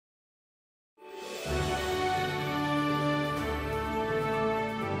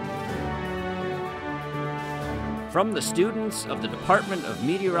From the students of the Department of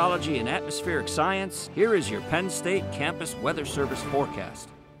Meteorology and Atmospheric Science, here is your Penn State Campus Weather Service forecast.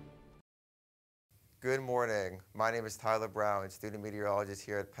 Good morning. My name is Tyler Brown, student meteorologist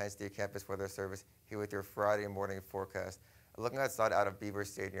here at Penn State Campus Weather Service, here with your Friday morning forecast. Looking outside out of Beaver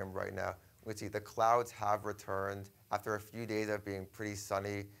Stadium right now, we see the clouds have returned. After a few days of being pretty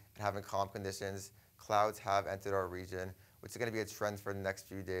sunny and having calm conditions, clouds have entered our region, which is going to be a trend for the next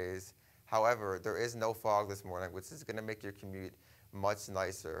few days. However, there is no fog this morning, which is going to make your commute much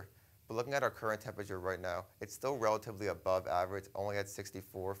nicer. But looking at our current temperature right now, it's still relatively above average, only at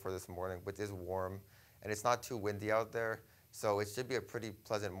 64 for this morning, which is warm. And it's not too windy out there, so it should be a pretty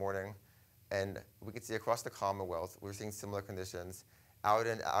pleasant morning. And we can see across the Commonwealth, we're seeing similar conditions. Out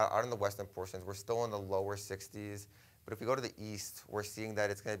in the western portions, we're still in the lower 60s. But if we go to the east, we're seeing that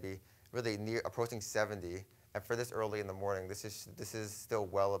it's going to be really approaching 70. And for this early in the morning, this is still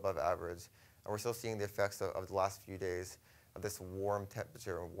well above average. And we're still seeing the effects of the last few days of this warm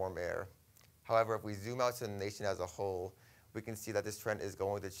temperature and warm air. However, if we zoom out to the nation as a whole, we can see that this trend is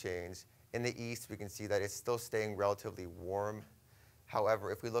going to change. In the east, we can see that it's still staying relatively warm. However,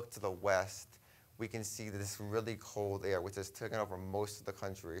 if we look to the west, we can see this really cold air, which is taking over most of the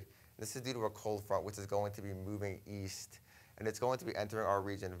country. This is due to a cold front, which is going to be moving east. And it's going to be entering our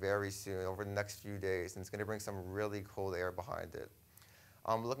region very soon, over the next few days, and it's going to bring some really cold air behind it.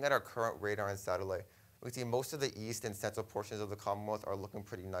 Looking at our current radar and satellite, we can see most of the east and central portions of the Commonwealth are looking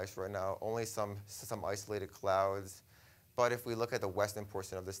pretty nice right now, only some isolated clouds. But if we look at the western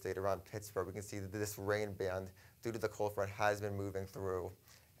portion of the state around Pittsburgh, we can see that this rain band, due to the cold front, has been moving through.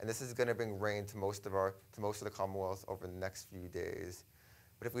 And this is going to bring rain to most of the Commonwealth over the next few days.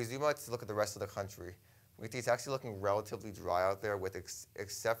 But if we zoom out to look at the rest of the country, we can see it's actually looking relatively dry out there, with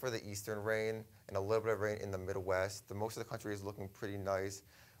except for the eastern rain and a little bit of rain in the Midwest. Most of the country is looking pretty nice,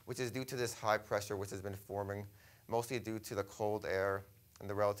 which is due to this high pressure which has been forming, mostly due to the cold air and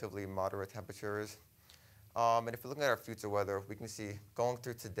the relatively moderate temperatures. And if we're looking at our future weather, we can see going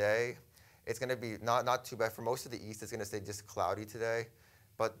through today, it's going to be not too bad. For most of the east, it's going to stay just cloudy today.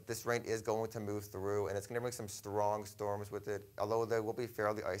 But this rain is going to move through, and it's going to bring some strong storms with it, although they will be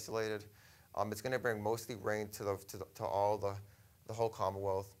fairly isolated. It's going to bring mostly rain to the whole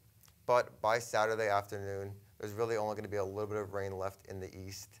Commonwealth. But by Saturday afternoon, there's really only going to be a little bit of rain left in the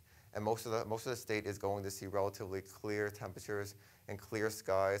east. And most of the state is going to see relatively clear temperatures and clear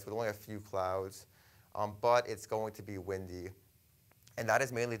skies with only a few clouds. But it's going to be windy. And that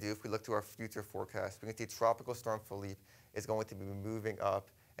is mainly due, if we look to our future forecast, we can see Tropical Storm Philippe is going to be moving up,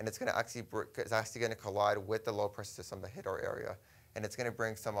 and it's going to actually going to collide with the low pressure system that hit our area. And it's going to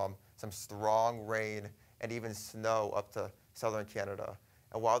bring some strong rain and even snow up to southern Canada.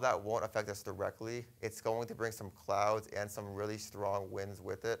 And while that won't affect us directly, it's going to bring some clouds and some really strong winds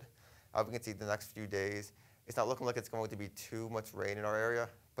with it. We can see the next few days, it's not looking like it's going to be too much rain in our area,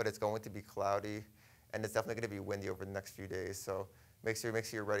 but it's going to be cloudy, and it's definitely going to be windy over the next few days. So make sure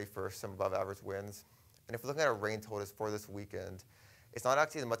you're ready for some above average winds. And if we're looking at our rain totals for this weekend, it's not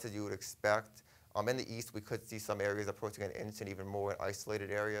actually as much as you would expect. In the east, we could see some areas approaching an inch and even more in isolated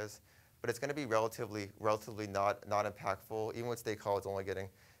areas. But it's going to be relatively not impactful. Even with State College only getting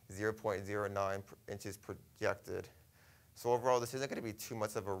 0.09 inches projected. So overall, this isn't going to be too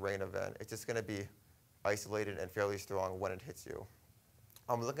much of a rain event. It's just going to be isolated and fairly strong when it hits you.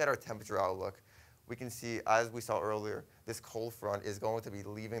 Looking at our temperature outlook, we can see, as we saw earlier, this cold front is going to be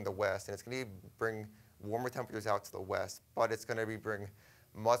leaving the west, and it's going to bring warmer temperatures out to the west, but it's going to bring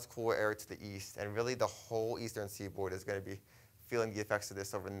much cooler air to the east, and really the whole eastern seaboard is going to be feeling the effects of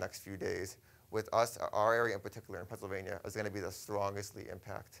this over the next few days. With us, our area in particular in Pennsylvania is going to be the strongest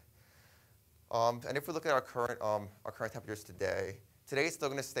impact. And if we look at our current temperatures today it's still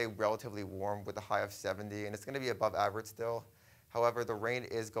going to stay relatively warm with a high of 70, and it's going to be above average still. However, the rain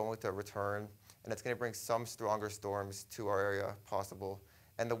is going to return, and it's going to bring some stronger storms to our area possible.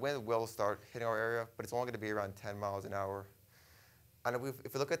 And the wind will start hitting our area, but it's only going to be around 10 miles an hour. And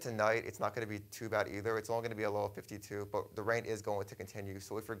if we look at tonight, it's not going to be too bad either. It's only going to be a low of 52, but the rain is going to continue.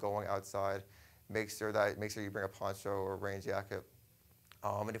 So if you're going outside, make sure you bring a poncho or a rain jacket.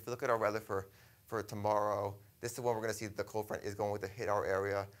 And if we look at our weather for tomorrow, this is when we're going to see the cold front is going to hit our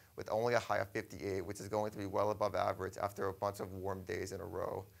area with only a high of 58, which is going to be well above average after a bunch of warm days in a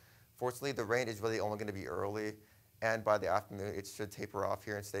row. Fortunately, the rain is really only going to be early, and by the afternoon, it should taper off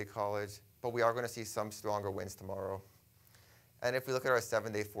here in State College. But we are going to see some stronger winds tomorrow. And if we look at our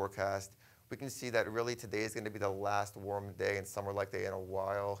 7-day forecast, we can see that really today is going to be the last warm day and summer-like day in a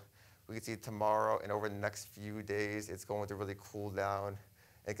while. We can see tomorrow and over the next few days, it's going to really cool down.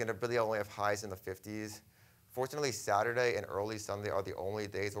 It's going to really only have highs in the 50s. Fortunately, Saturday and early Sunday are the only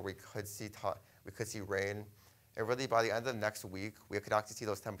days where we could see rain. And really by the end of next week, we could actually see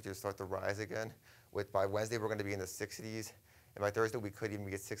those temperatures start to rise again. By Wednesday, we're going to be in the 60s. And by Thursday, we could even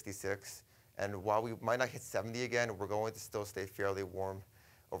get 66. And while we might not hit 70 again, we're going to still stay fairly warm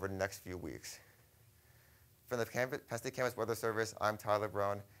over the next few weeks. From the Penn State Campus Weather Service, I'm Tyler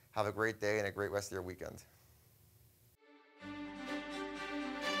Brown. Have a great day and a great rest of your weekend.